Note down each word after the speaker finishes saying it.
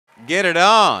Get It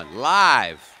On,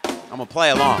 live. I'm gonna play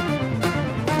along.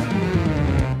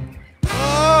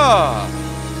 Oh,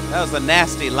 that was a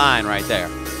nasty line right there.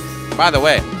 By the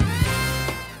way,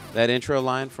 that intro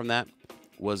line from that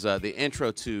was the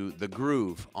intro to The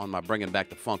Groove on my Bringing Back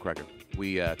the Funk record.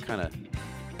 We kind of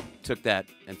took that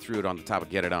and threw it on the top of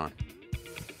Get It On.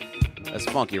 That's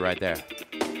funky right there.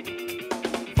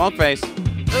 Funk face.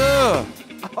 Ugh.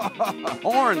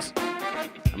 Horns.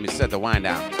 Let me set the wine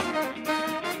down.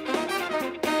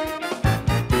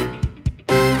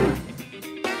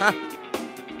 Huh.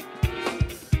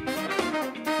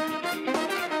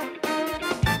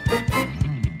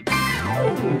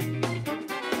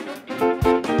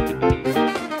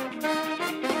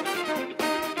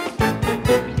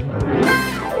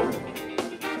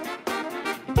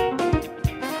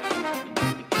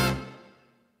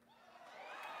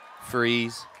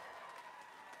 Freeze.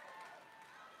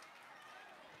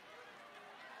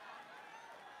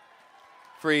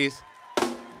 Freeze.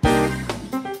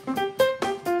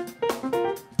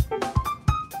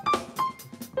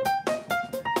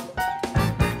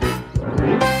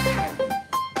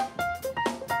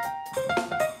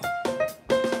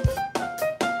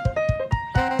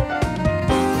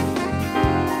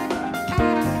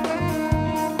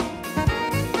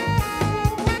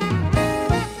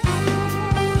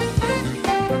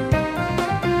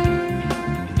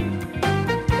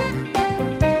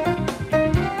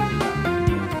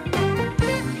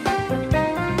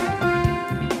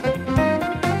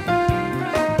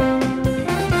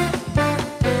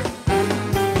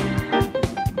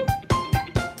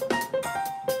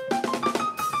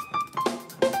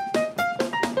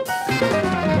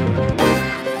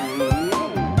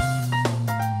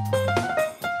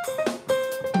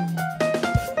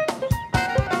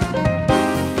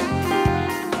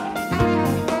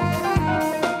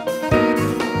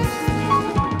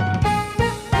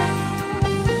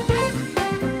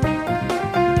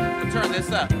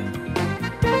 Up.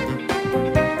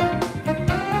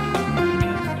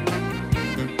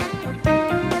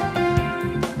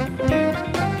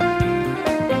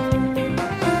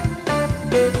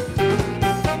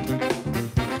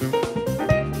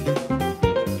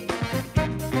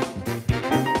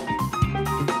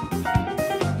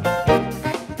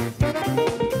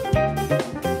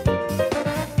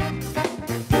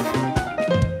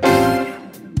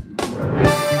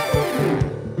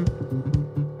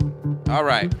 All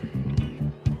right.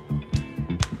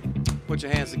 Put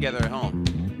your hands together at home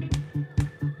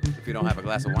if you don't have a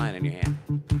glass of wine in your hand.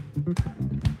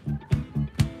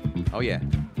 Oh yeah,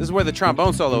 this is where the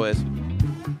trombone solo is.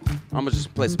 I'm gonna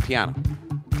just play some piano.